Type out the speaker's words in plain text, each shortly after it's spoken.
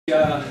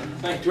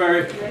Thank you to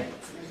Eric,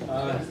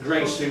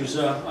 Grace, who's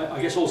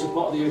I guess also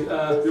part of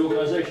the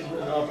organisation.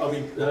 I've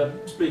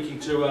been speaking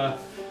to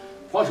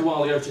quite a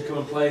while ago to come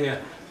and play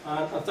here.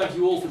 And thank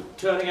you all for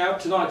turning out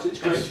tonight. It's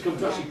great to come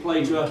to actually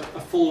play to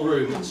a full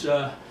room. It's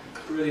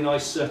really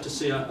nice to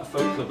see a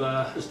folk club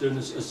as doing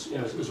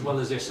as well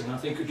as this. And I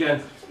think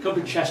again, come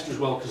to Chester as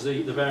well, because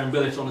the Bear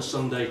Billet on a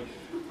Sunday.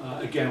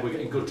 Again, we're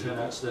getting good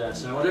turnouts there.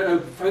 So I don't know,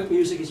 folk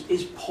music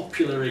is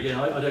popular again.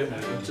 I don't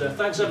know. But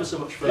thanks ever so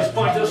much for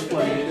despite us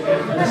playing it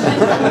again.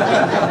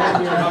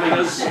 Having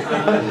us.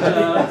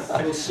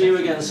 And we'll see you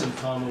again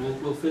sometime.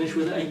 And we'll finish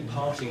with a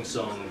parting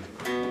song.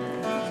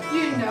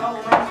 You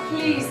know,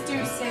 please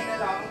do sing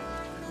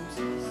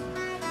along.